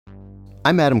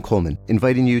I'm Adam Coleman,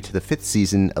 inviting you to the 5th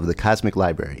season of the Cosmic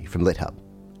Library from LitHub.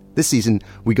 This season,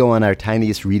 we go on our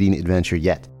tiniest reading adventure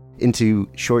yet, into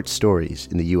short stories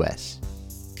in the U.S.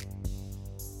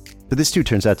 But this too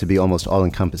turns out to be almost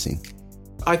all-encompassing.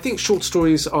 I think short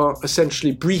stories are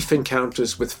essentially brief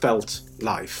encounters with felt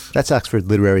life. That's Oxford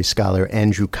literary scholar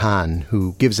Andrew Kahn,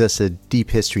 who gives us a deep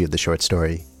history of the short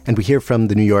story. And we hear from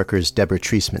The New Yorker's Deborah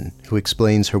Treisman, who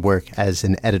explains her work as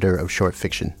an editor of short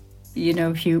fiction. You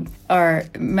know, if you are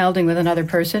melding with another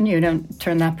person, you don't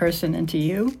turn that person into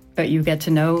you, but you get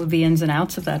to know the ins and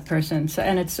outs of that person. So,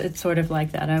 and it's sort of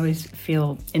like that. I always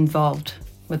feel involved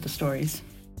with the stories.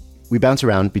 We bounce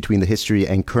around between the history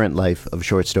and current life of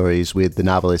short stories with the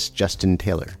novelist Justin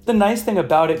Taylor. The nice thing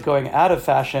about it going out of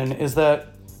fashion is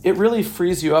that it really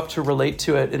frees you up to relate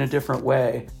to it in a different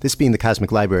way. This being the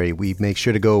Cosmic Library, we make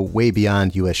sure to go way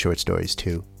beyond U.S. short stories,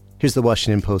 too. Here's the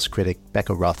Washington Post critic,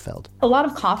 Becca Rothfeld. A lot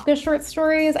of Kafka short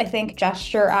stories, I think,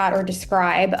 gesture at or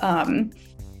describe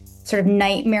sort of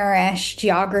nightmarish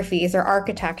geographies or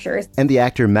architectures. And the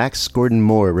actor Max Gordon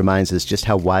Moore reminds us just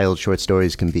how wild short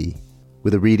stories can be,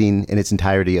 with a reading in its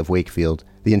entirety of Wakefield,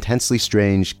 the intensely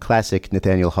strange, classic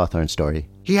Nathaniel Hawthorne story.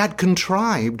 He had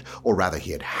contrived, or rather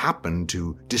he had happened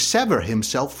to dissever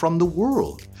himself from the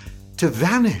world, to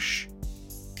vanish.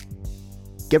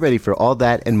 Get ready for all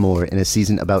that and more in a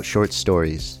season about short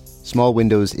stories, small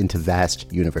windows into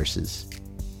vast universes.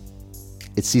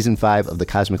 It's season 5 of the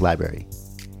Cosmic Library,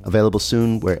 available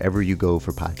soon wherever you go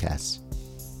for podcasts.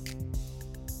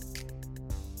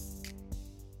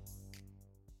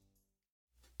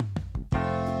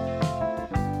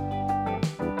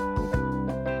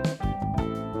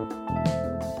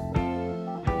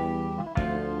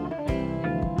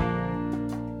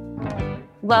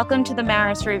 Welcome to the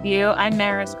Maris Review. I'm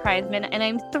Maris Kreisman, and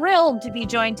I'm thrilled to be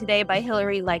joined today by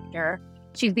Hilary Leichter.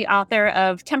 She's the author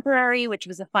of Temporary, which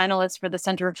was a finalist for the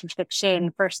Center for Fiction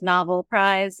First Novel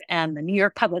Prize and the New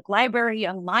York Public Library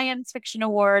Young Lions Fiction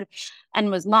Award,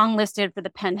 and was longlisted for the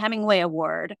PEN/Hemingway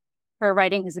Award. Her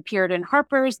writing has appeared in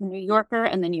Harper's, The New Yorker,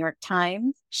 and The New York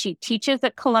Times. She teaches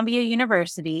at Columbia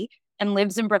University and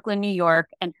lives in Brooklyn, New York,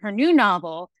 and her new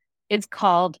novel is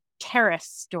called Terrace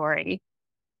Story.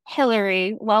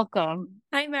 Hilary, welcome.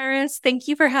 Hi, Maris. Thank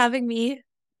you for having me.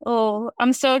 Oh,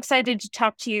 I'm so excited to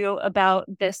talk to you about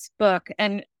this book.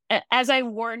 And as I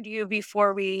warned you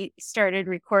before we started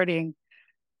recording,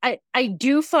 I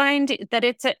do find that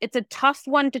it's a tough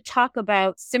one to talk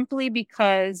about simply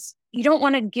because you don't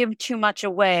want to give too much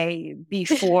away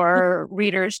before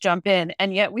readers jump in.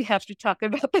 And yet we have to talk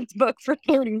about this book for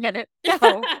 30 minutes.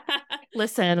 So.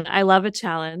 Listen, I love a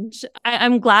challenge.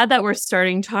 I'm glad that we're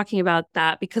starting talking about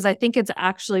that because I think it's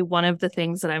actually one of the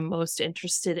things that I'm most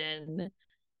interested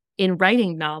in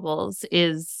writing novels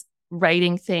is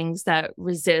writing things that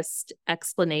resist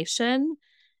explanation.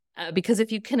 Because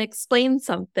if you can explain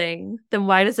something, then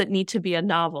why does it need to be a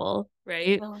novel,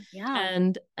 right? Well, yeah.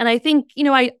 And I think,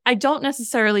 I don't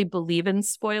necessarily believe in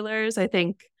spoilers. I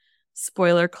think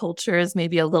spoiler culture is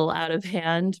maybe a little out of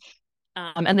hand.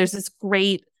 And there's this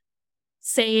great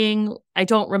saying, I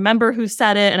don't remember who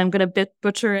said it, and I'm going to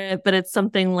butcher it, but it's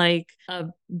something like a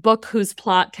book whose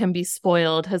plot can be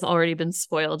spoiled has already been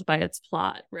spoiled by its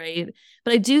plot, right?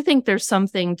 But I do think there's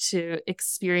something to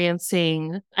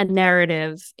experiencing a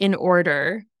narrative in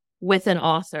order with an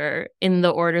author in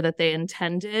the order that they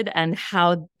intended and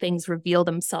how things reveal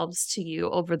themselves to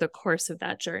you over the course of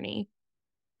that journey.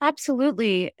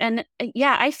 Absolutely. And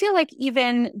yeah, I feel like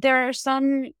even there are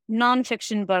some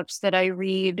nonfiction books that I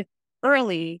read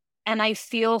early, and I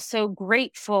feel so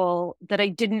grateful that I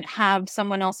didn't have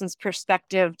someone else's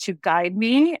perspective to guide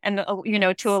me and,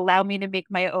 to allow me to make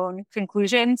my own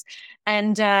conclusions.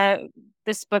 And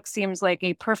this book seems like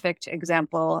a perfect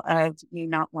example of me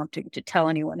not wanting to tell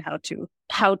anyone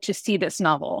how to see this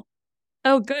novel.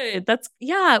 Oh, good.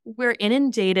 We're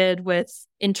inundated with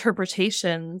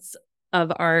interpretations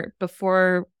of art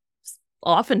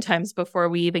oftentimes before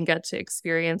we even get to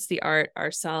experience the art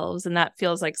ourselves. And that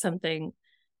feels like something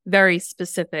very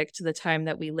specific to the time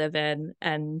that we live in.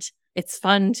 And it's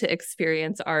fun to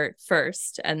experience art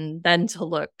first and then to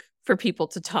look for people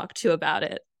to talk to about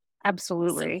it.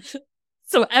 Absolutely.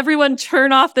 So everyone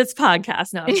turn off this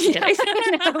podcast. No, I'm just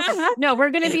kidding. No, we're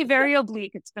going to be very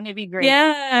oblique. It's going to be great.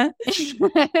 Yeah.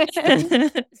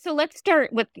 So let's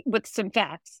start with some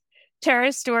facts.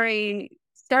 Terrace Story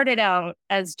started out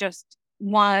as just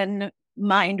one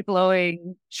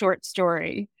mind-blowing short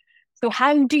story. So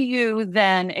how do you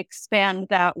then expand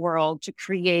that world to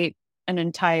create an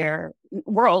entire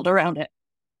world around it?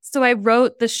 So I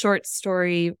wrote the short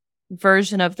story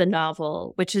version of the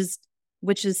novel, which is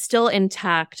still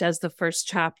intact as the first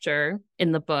chapter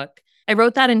in the book. I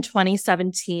wrote that in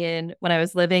 2017 when I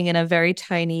was living in a very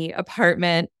tiny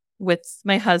apartment with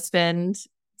my husband,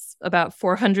 about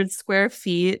 400 square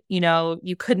feet. You know,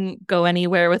 you couldn't go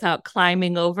anywhere without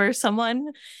climbing over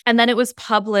someone. And then it was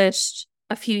published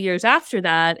a few years after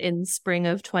that in spring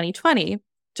of 2020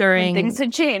 during when things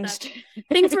had changed.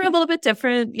 Things were a little bit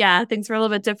different. Yeah, things were a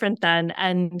little bit different then.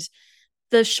 And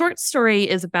the short story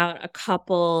is about a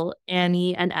couple,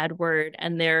 Annie and Edward,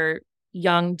 and their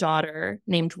young daughter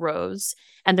named Rose.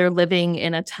 And they're living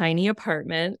in a tiny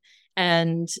apartment.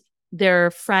 And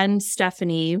their friend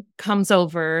Stephanie comes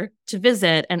over to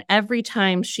visit. And every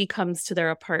time she comes to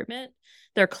their apartment,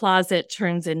 their closet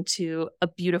turns into a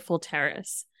beautiful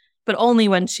terrace, but only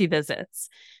when she visits.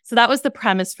 So that was the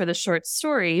premise for the short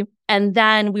story. And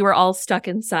then we were all stuck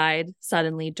inside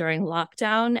suddenly during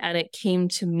lockdown, and it came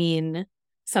to mean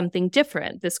something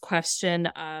different. This question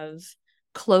of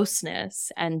closeness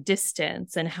and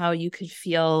distance, and how you could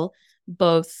feel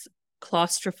both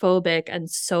claustrophobic and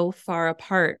so far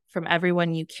apart from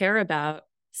everyone you care about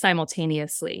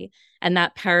simultaneously. And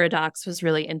that paradox was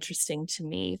really interesting to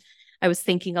me. I was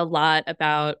thinking a lot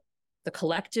about the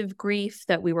collective grief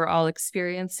that we were all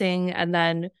experiencing, and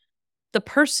then the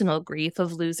personal grief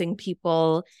of losing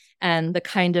people and the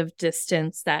kind of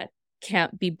distance that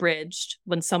can't be bridged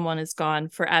when someone is gone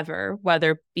forever,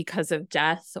 whether because of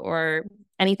death or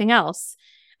anything else.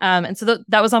 And so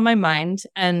that was on my mind.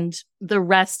 And the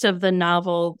rest of the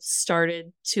novel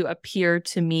started to appear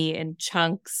to me in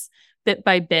chunks, bit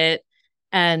by bit.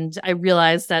 And I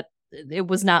realized that it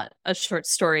was not a short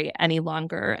story any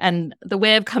longer. And the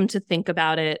way I've come to think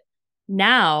about it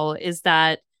now is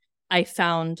that I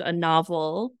found a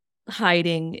novel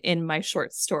hiding in my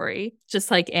short story, just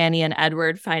like Annie and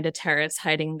Edward find a terrace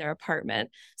hiding in their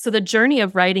apartment. So the journey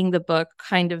of writing the book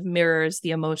kind of mirrors the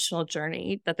emotional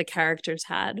journey that the characters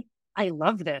had. I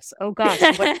love this. Oh gosh.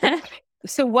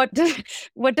 So what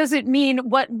does it mean?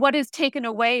 What is taken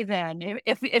away then?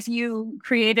 If you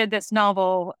created this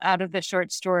novel out of the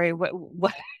short story,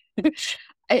 what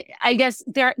I guess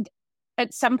there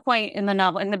at some point in the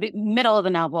novel, in the middle of the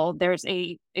novel, there's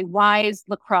a wise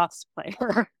lacrosse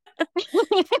player.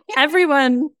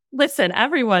 Everyone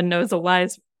knows a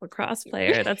wise lacrosse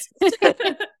player. That's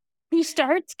He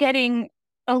starts getting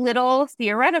a little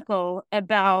theoretical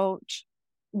about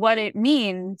what it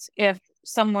means if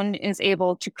someone is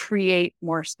able to create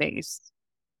more space.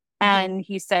 And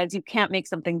he says you can't make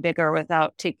something bigger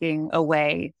without taking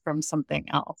away from something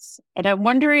else. And I'm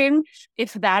wondering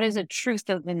if that is a truth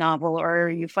of the novel, or are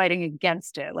you fighting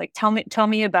against it? Like, tell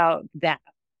me about that.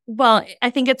 Well, I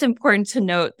think it's important to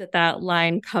note that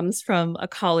line comes from a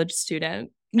college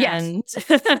student. Yes.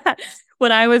 And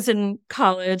when I was in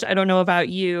college, I don't know about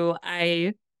you,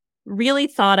 I really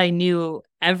thought I knew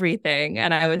everything.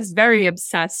 And I was very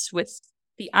obsessed with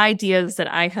the ideas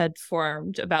that I had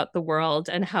formed about the world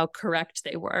and how correct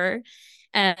they were.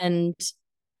 And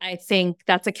I think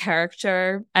that's a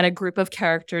character and a group of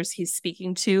characters he's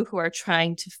speaking to who are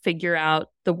trying to figure out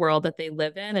the world that they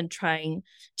live in and trying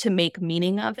to make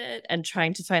meaning of it and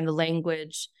trying to find the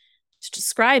language to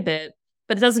describe it.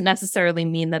 But it doesn't necessarily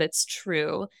mean that it's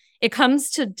true. It comes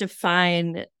to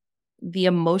define the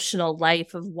emotional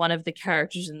life of one of the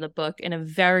characters in the book in a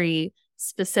very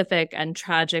specific and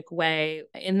tragic way,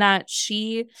 in that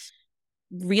she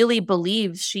really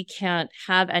believes she can't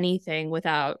have anything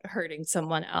without hurting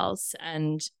someone else.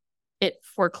 And it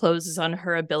forecloses on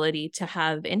her ability to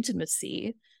have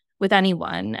intimacy with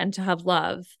anyone and to have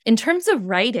love. In terms of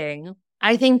writing,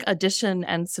 I think addition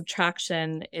and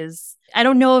subtraction is, I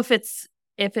don't know if it's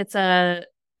a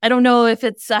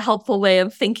helpful way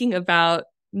of thinking about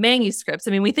manuscripts.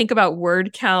 I mean, we think about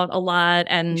word count a lot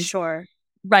and Sure.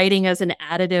 writing as an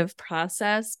additive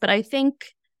process. But I think,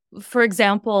 for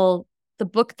example, the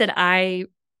book that I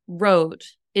wrote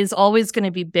is always going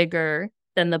to be bigger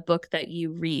than the book that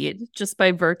you read, just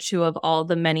by virtue of all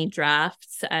the many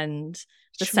drafts and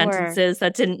the sentences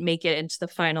that didn't make it into the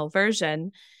final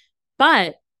version.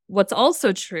 But what's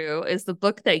also true is the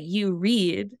book that you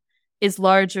read is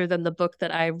larger than the book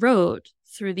that I wrote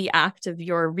through the act of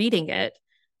your reading it.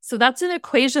 So that's an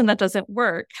equation that doesn't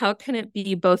work. How can it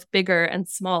be both bigger and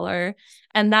smaller?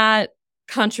 And that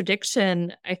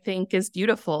contradiction, I think, is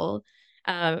beautiful.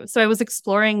 So I was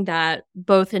exploring that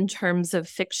both in terms of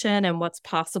fiction and what's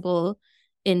possible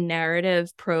in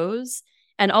narrative prose,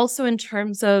 and also in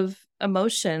terms of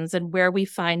emotions and where we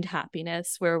find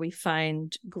happiness, where we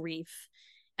find grief,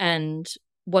 and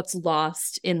what's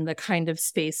lost in the kind of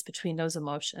space between those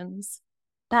emotions.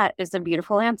 That is a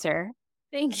beautiful answer.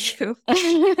 Thank you.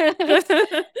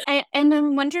 And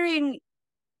I'm wondering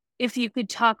if you could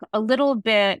talk a little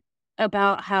bit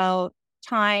about how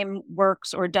time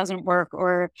works or doesn't work,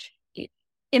 or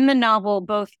in the novel,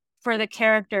 both for the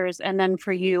characters and then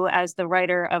for you as the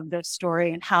writer of the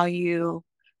story, and how you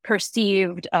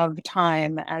perceived of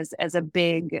time as a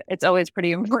big, it's always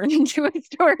pretty important to a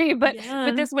story, but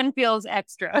this one feels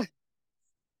extra.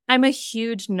 I'm a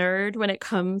huge nerd when it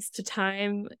comes to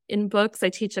time in books. I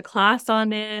teach a class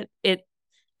on it.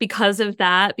 Because of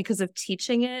that, because of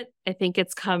teaching it, I think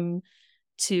it's come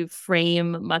to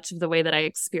frame much of the way that I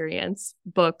experience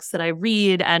books that I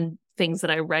read and things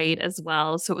that I write as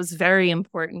well. So it was very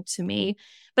important to me.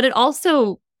 But it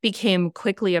also became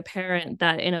quickly apparent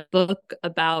that in a book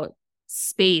about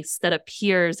space that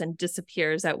appears and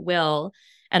disappears at will,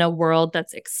 and a world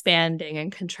that's expanding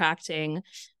and contracting,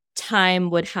 time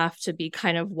would have to be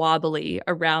kind of wobbly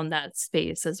around that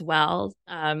space as well.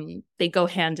 They go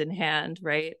hand in hand,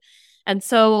 right? And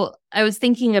so I was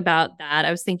thinking about that.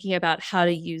 I was thinking about how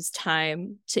to use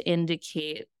time to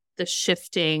indicate the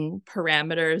shifting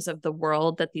parameters of the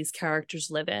world that these characters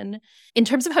live in. In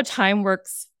terms of how time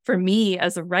works for me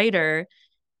as a writer,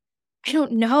 I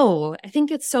don't know. I think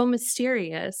it's so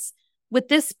mysterious. With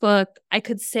this book, I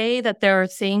could say that there are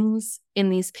things in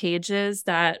these pages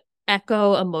that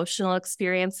echo emotional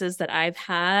experiences that I've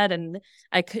had. And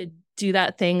I could do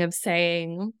that thing of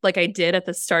saying, like I did at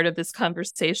the start of this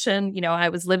conversation, I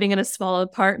was living in a small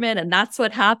apartment and that's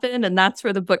what happened. And that's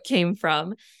where the book came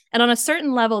from. And on a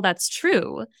certain level, that's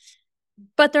true.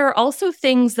 But there are also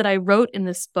things that I wrote in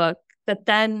this book that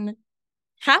then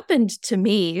happened to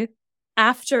me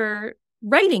after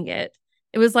writing it.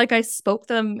 It was like I spoke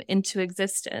them into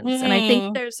existence. And I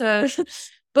think there's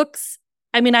books.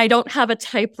 I mean, I don't have a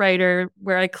typewriter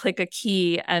where I click a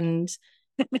key and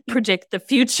predict the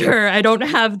future. I don't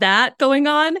have that going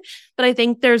on. But I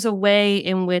think there's a way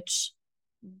in which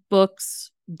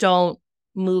books don't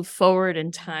move forward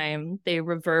in time. They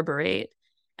reverberate.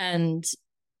 And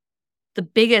the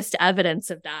biggest evidence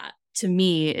of that to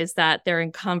me is that they're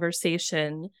in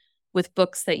conversation with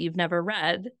books that you've never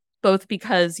read, both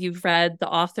because you've read the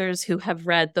authors who have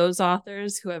read those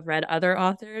authors who have read other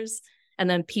authors. And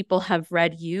then people have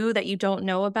read you that you don't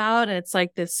know about. And it's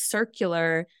like this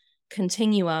circular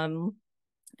continuum.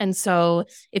 And so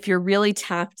if you're really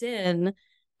tapped in,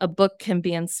 a book can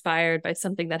be inspired by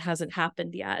something that hasn't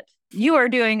happened yet. You are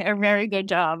doing a very good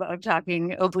job of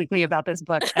talking obliquely about this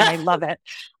book, and I love it.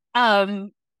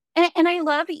 And I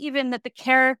love even that the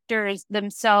characters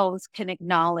themselves can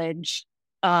acknowledge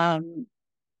that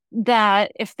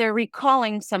if they're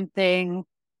recalling something,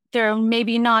 they're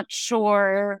maybe not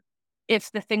sure if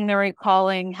the thing they're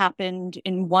recalling happened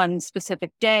in one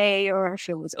specific day or if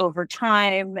it was over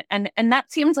time. And that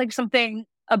seems like something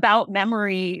about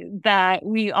memory that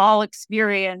we all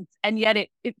experience. And yet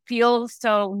it feels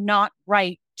so not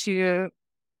right to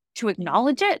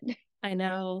acknowledge it. I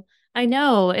know.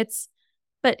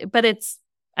 But it's,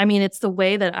 I mean, it's the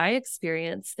way that I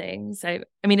experience things. I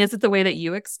mean, is it the way that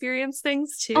you experience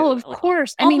things too? Oh, of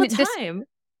course. All the time.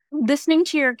 Listening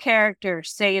to your character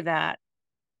say that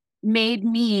made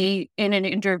me, in an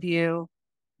interview,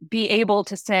 be able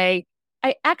to say,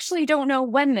 I actually don't know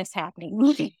when this happened.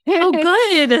 Oh,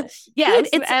 good. Yes.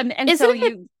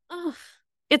 Good.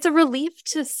 It's a relief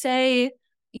to say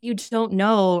you don't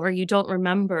know or you don't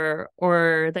remember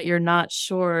or that you're not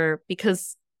sure,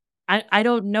 because I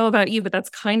don't know about you, but that's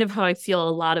kind of how I feel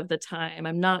a lot of the time.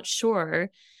 I'm not sure.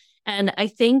 And I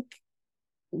think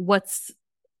what's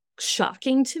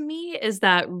shocking to me is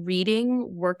that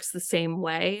reading works the same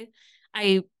way.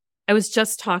 I was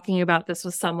just talking about this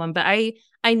with someone, but I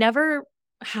never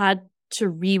had to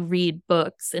reread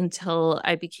books until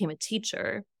I became a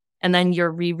teacher. And then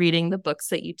you're rereading the books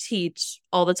that you teach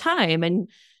all the time, and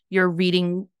you're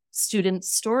reading student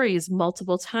stories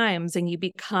multiple times, and you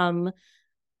become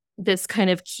this kind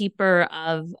of keeper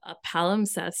of a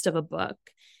palimpsest of a book.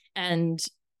 And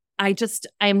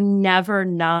I'm never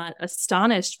not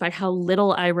astonished by how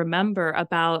little I remember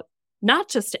about not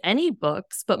just any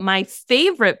books, but my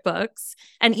favorite books.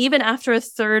 And even after a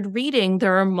third reading,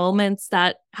 there are moments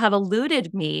that have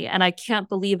eluded me and I can't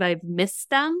believe I've missed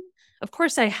them. Of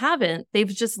course I haven't. They've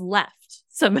just left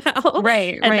somehow.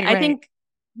 Right. I think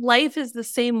life is the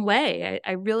same way.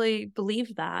 I really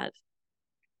believe that.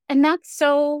 And that's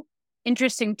so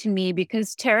interesting to me,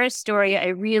 because Tara's story, I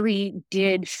really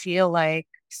did feel like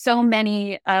so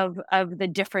many of the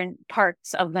different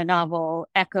parts of the novel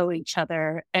echo each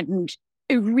other, and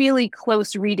a really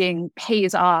close reading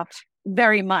pays off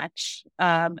very much,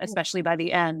 especially by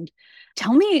the end.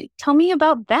 Tell me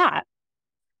about that.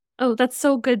 Oh, that's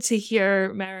so good to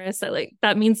hear, Maris.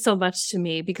 That means so much to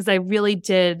me, because I really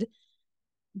did,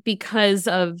 because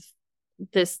of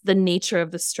the nature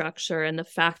of the structure and the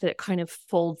fact that it kind of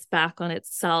folds back on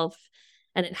itself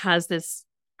and it has this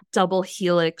double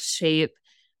helix shape.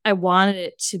 I wanted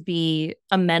it to be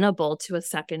amenable to a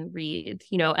second read,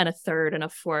 and a third and a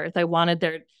fourth. I wanted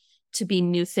there to be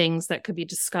new things that could be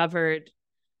discovered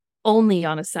only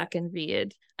on a second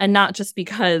read, and not just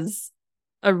because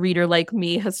a reader like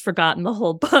me has forgotten the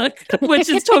whole book, which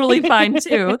is totally fine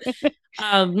too.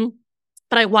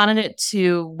 But I wanted it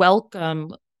to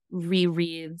welcome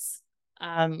rereads.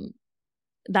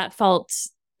 That felt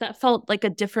like a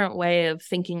different way of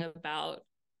thinking about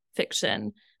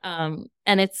fiction. And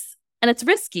it's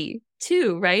risky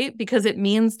too, right? Because it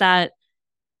means that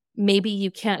maybe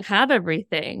you can't have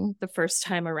everything the first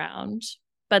time around.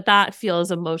 But that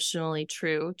feels emotionally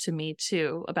true to me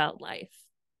too about life.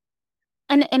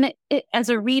 And it, as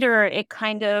a reader, it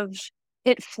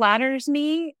flatters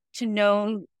me to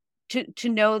know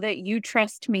that you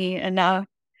trust me enough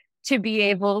to be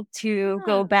able to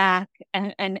go back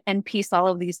and piece all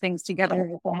of these things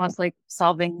together, almost like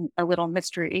solving a little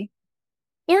mystery.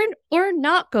 Or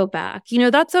not go back.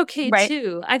 That's okay Right.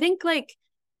 too. I think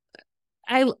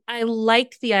I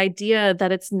like the idea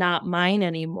that it's not mine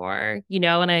anymore,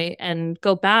 and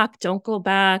don't go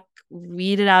back,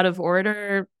 read it out of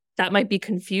order. That might be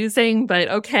confusing, but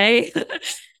okay.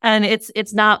 And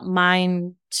it's not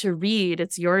mine to read,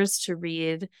 it's yours to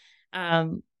read.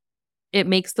 It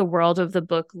makes the world of the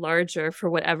book larger for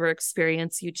whatever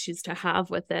experience you choose to have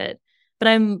with it. But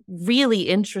I'm really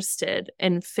interested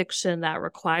in fiction that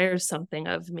requires something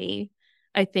of me.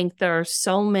 I think there are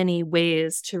so many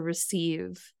ways to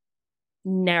receive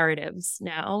narratives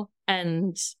now,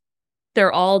 and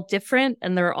they're all different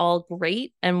and they're all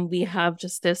great. And we have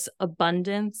just this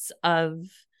abundance of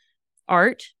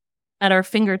art at our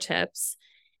fingertips.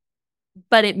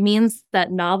 But it means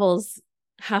that novels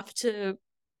have to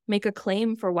make a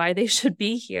claim for why they should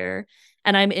be here.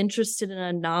 And I'm interested in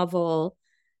a novel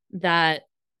that,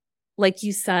 like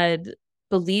you said,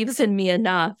 believes in me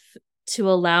enough to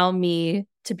allow me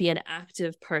to be an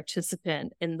active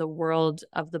participant in the world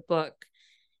of the book.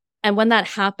 And when that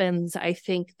happens, I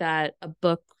think that a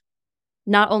book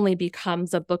not only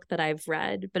becomes a book that I've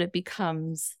read, but it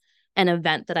becomes an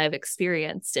event that I've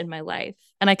experienced in my life.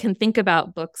 And I can think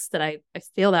about books that I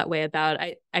feel that way about.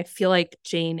 I feel like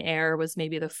Jane Eyre was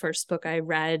maybe the first book I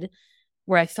read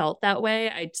where I felt that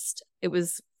way. It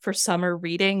was for summer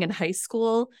reading in high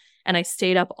school, and I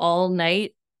stayed up all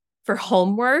night for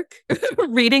homework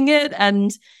reading it.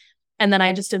 And then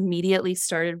I just immediately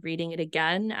started reading it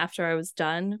again after I was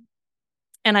done.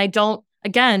 And I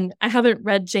haven't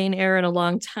read Jane Eyre in a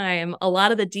long time. A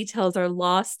lot of the details are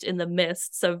lost in the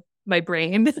mists of my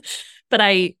brain. But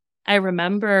I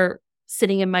remember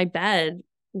sitting in my bed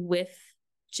with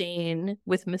Jane,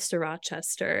 with Mr.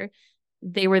 Rochester.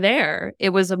 They were there. It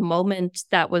was a moment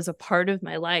that was a part of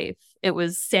my life. It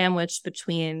was sandwiched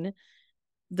between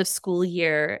the school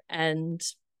year and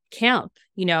camp.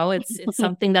 It's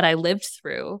something that I lived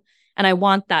through. And I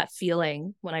want that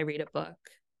feeling when I read a book.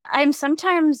 I'm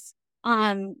sometimes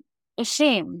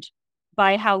ashamed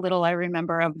by how little I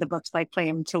remember of the books I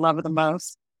claim to love the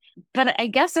most. But I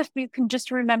guess if you can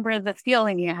just remember the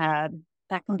feeling you had,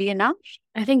 that can be enough.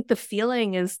 I think the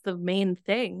feeling is the main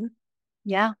thing.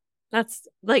 Yeah.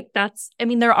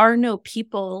 There are no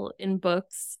people in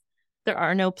books. There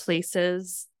are no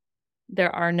places.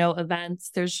 There are no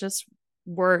events. There's just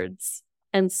words.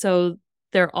 And so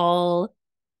they're all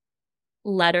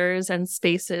letters and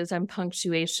spaces and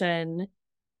punctuation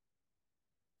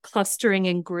clustering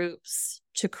in groups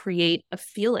to create a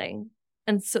feeling.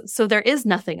 And so there is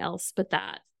nothing else but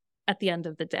that at the end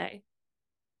of the day.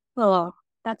 Oh,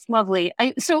 that's lovely.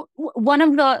 One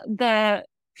of the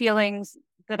feelings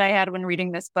that I had when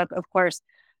reading this book, of course,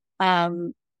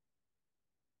 not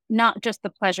just the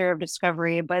pleasure of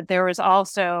discovery, but there was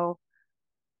also,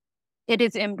 it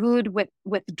is imbued with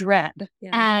dread.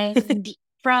 Yeah. And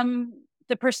from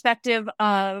the perspective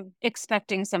of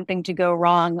expecting something to go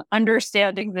wrong,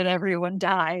 understanding that everyone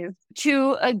dies,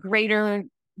 to a greater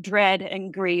dread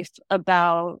and grief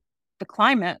about the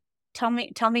climate. Tell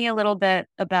me a little bit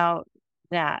about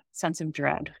that sense of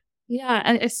dread. Yeah,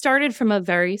 and it started from a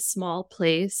very small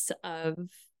place of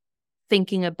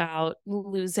thinking about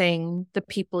losing the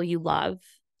people you love.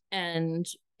 And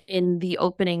in the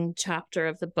opening chapter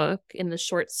of the book, in the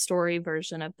short story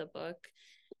version of the book,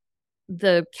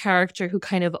 the character who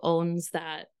kind of owns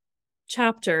that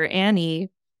chapter, Annie,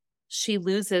 she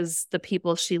loses the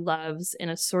people she loves in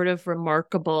a sort of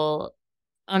remarkable,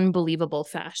 unbelievable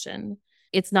fashion.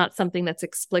 It's not something that's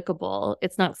explicable.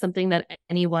 It's not something that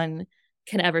anyone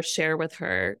can ever share with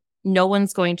her. No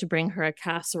one's going to bring her a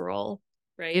casserole,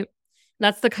 right?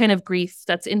 That's the kind of grief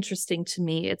that's interesting to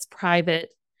me. It's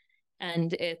private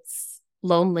and it's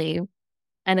lonely,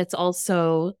 and it's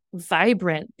also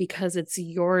vibrant because it's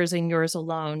yours and yours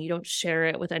alone. You don't share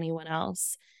it with anyone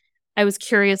else. I was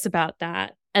curious about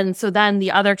that. And so then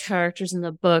the other characters in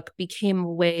the book became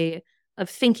a way of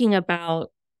thinking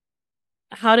about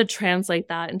how to translate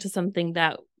that into something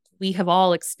that we have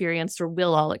all experienced or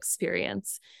will all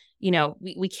experience. You know,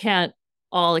 we can't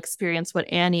all experience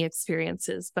what Annie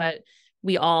experiences, but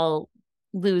we all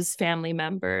lose family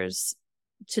members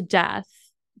to death,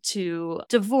 to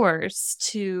divorce,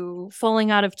 to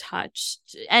falling out of touch,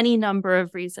 any number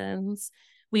of reasons.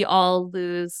 We all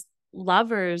lose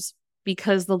lovers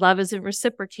because the love isn't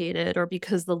reciprocated, or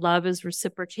because the love is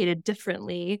reciprocated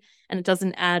differently and it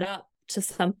doesn't add up to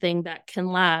something that can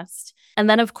last. And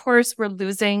then, of course, we're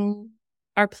losing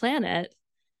our planet.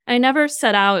 I never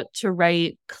set out to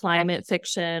write climate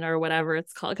fiction or whatever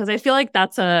it's called, because I feel like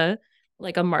that's a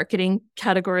marketing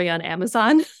category on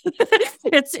Amazon.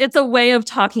 It's a way of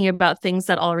talking about things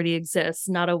that already exist,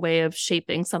 not a way of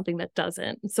shaping something that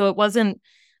doesn't. So it wasn't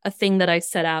a thing that I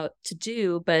set out to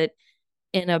do, but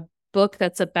in a book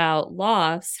that's about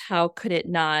loss, how could it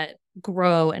not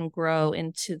grow and grow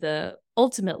into the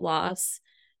ultimate loss,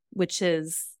 which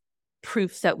is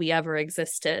proof that we ever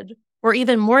existed? Or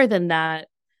even more than that,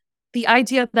 the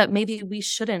idea that maybe we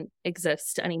shouldn't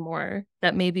exist anymore,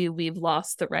 that maybe we've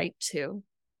lost the right to.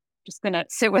 Just gonna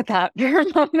sit with that for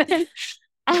a moment.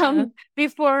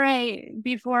 Before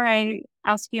I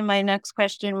ask you my next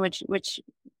question, which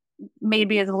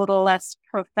maybe is a little less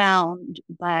profound,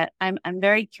 but I'm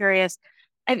very curious.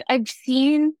 I've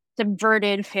seen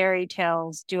subverted fairy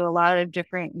tales do a lot of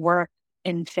different work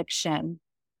in fiction,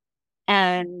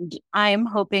 and I'm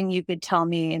hoping you could tell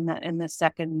me in the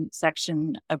second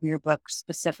section of your book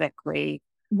specifically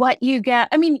what you get.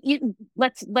 I mean,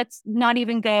 let's not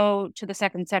even go to the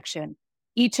second section.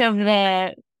 Each of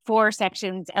the 4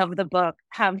 sections of the book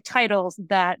have titles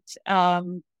that,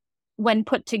 when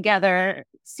put together,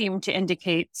 seem to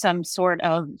indicate some sort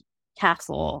of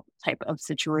castle type of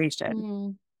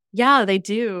situation. Yeah, they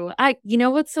do. You know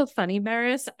what's so funny,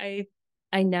 Maris?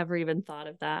 I never even thought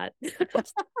of that.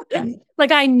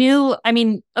 Like, I knew, I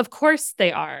mean, of course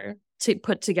they are to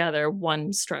put together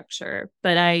one structure,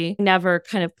 but I never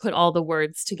kind of put all the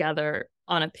words together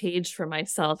on a page for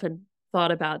myself and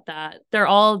thought about that. There are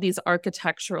all these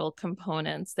architectural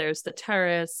components. There's the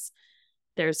terrace,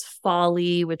 there's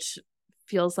folly, which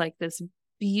feels like this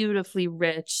beautifully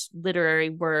rich literary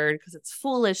word because it's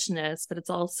foolishness, but it's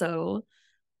also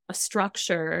a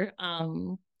structure.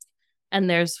 And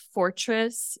there's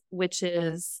fortress, which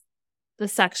is the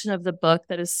section of the book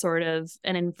that is sort of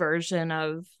an inversion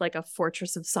of like a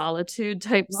Fortress of Solitude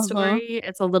type story.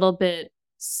 It's a little bit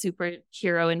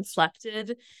superhero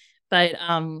inflected, but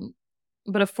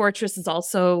a fortress is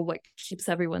also what keeps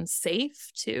everyone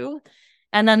safe too.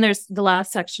 And then there's the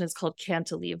last section is called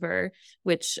cantilever,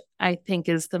 which I think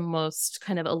is the most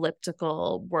kind of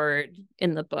elliptical word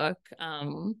in the book.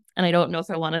 And I don't know if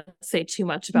I want to say too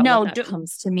much about what that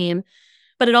comes to mean,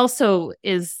 but it also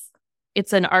is,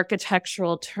 it's an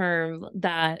architectural term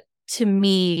that to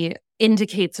me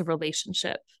indicates a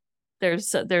relationship.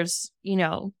 There's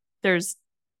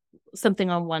something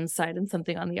on one side and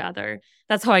something on the other.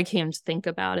 That's how I came to think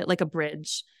about it, like a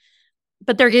bridge.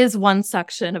 But there is one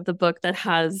section of the book that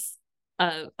has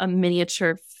a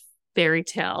miniature fairy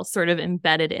tale sort of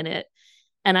embedded in it.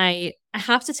 And I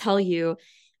have to tell you,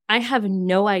 I have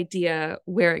no idea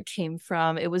where it came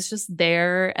from. It was just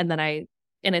there.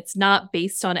 And it's not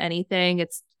based on anything.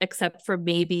 It's except for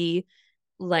maybe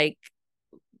like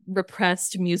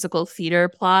repressed musical theater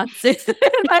plots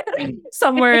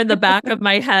somewhere in the back of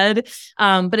my head.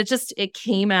 But it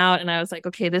came out and I was like,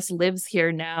 okay, this lives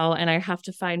here now. And I have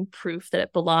to find proof that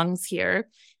it belongs here.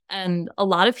 And a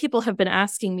lot of people have been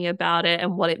asking me about it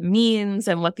and what it means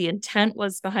and what the intent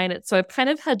was behind it. So I've kind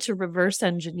of had to reverse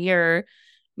engineer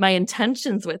my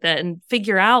intentions with it and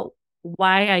figure out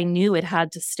why I knew it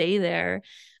had to stay there.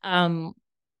 And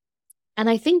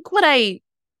I think what I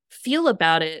feel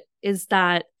about it is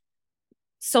that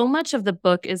so much of the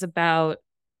book is about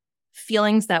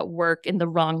feelings that work in the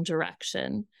wrong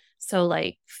direction. So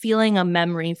like feeling a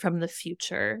memory from the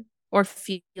future or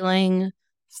feeling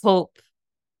hope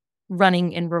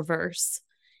running in reverse.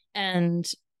 And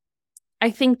I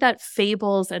think that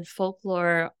fables and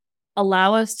folklore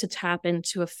allow us to tap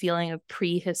into a feeling of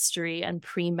prehistory and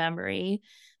pre-memory,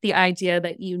 the idea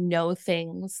that you know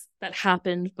things that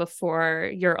happened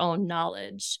before your own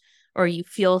knowledge, or you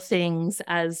feel things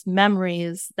as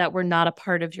memories that were not a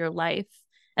part of your life.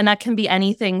 And that can be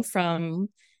anything from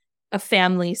a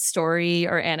family story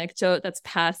or anecdote that's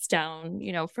passed down,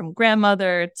 from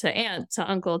grandmother to aunt to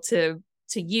uncle to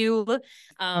you,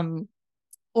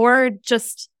 or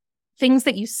just things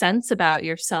that you sense about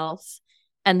yourself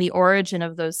and the origin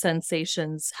of those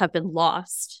sensations have been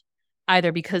lost,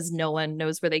 either because no one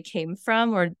knows where they came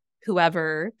from or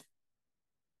whoever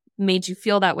made you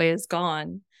feel that way is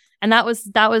gone. And that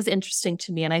was interesting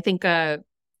to me. And I think a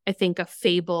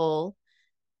fable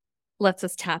lets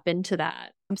us tap into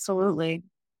that. Absolutely.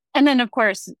 And then, of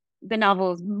course, the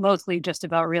novel is mostly just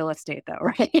about real estate, though,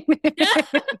 right?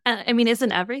 I mean,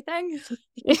 isn't everything?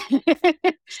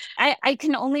 I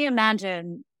can only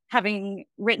imagine having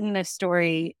written this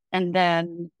story and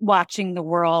then watching the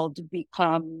world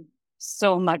become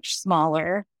so much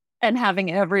smaller and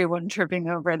having everyone tripping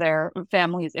over their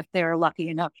families if they're lucky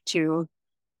enough to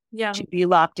be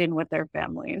locked in with their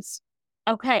families.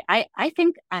 Okay, I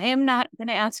think I am not going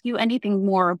to ask you anything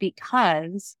more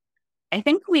because I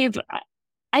think we've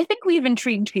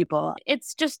intrigued people.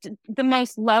 It's just the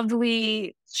most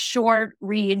lovely short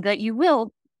read that you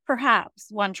will perhaps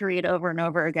want to read over and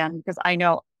over again, because I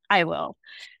know I will.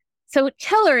 So,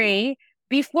 Hilary,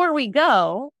 before we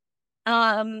go,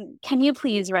 can you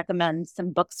please recommend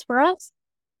some books for us?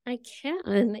 I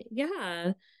can,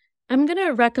 yeah. I'm going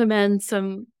to recommend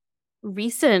some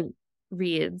recent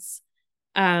reads.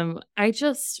 I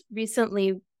just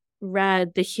recently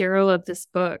read The Hero of This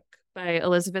Book by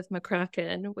Elizabeth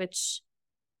McCracken, which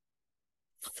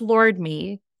floored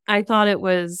me. I thought it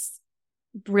was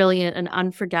brilliant and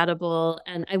unforgettable.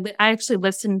 And I actually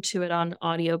listened to it on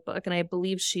audiobook, and I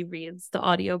believe she reads the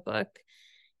audiobook.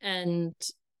 And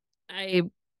I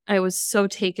was so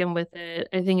taken with it.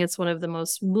 I think it's one of the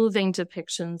most moving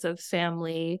depictions of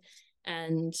family,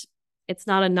 and it's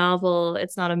not a novel.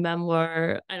 It's not a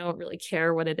memoir. I don't really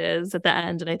care what it is at the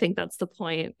end. And I think that's the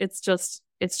point. It's just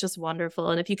wonderful.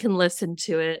 And if you can listen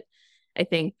to it, I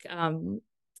think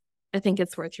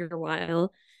it's worth your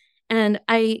while. And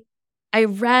I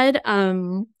read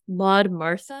Maud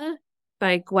Martha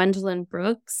by Gwendolyn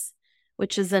Brooks,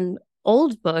 which is an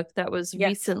old book that was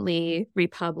recently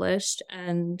republished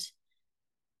and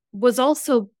was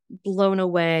also blown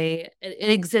away. It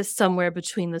exists somewhere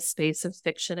between the space of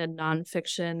fiction and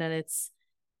nonfiction, and it's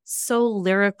so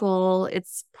lyrical.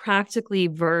 It's practically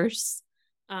verse,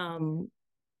 and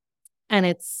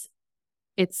it's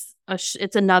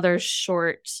another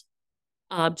short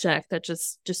object that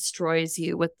just destroys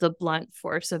you with the blunt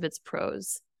force of its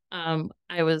prose. I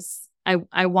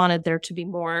wanted there to be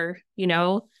more,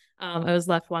 I was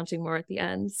left wanting more at the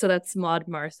end. So that's Maud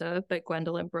Martha by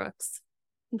Gwendolyn Brooks.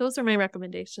 Those are my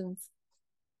recommendations.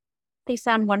 They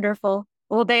sound wonderful.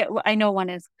 Well, I know one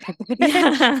is.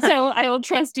 So I will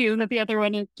trust you that the other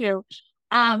one is too.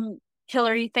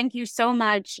 Hilary, thank you so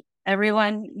much.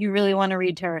 Everyone, you really want to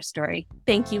read Tara's story.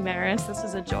 Thank you, Maris. This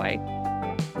was a joy.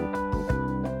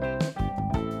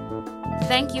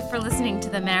 Thank you for listening to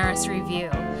the Maris Review,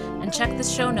 and check the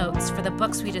show notes for the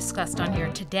books we discussed on here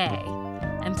today.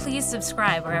 And please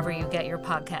subscribe wherever you get your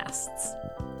podcasts.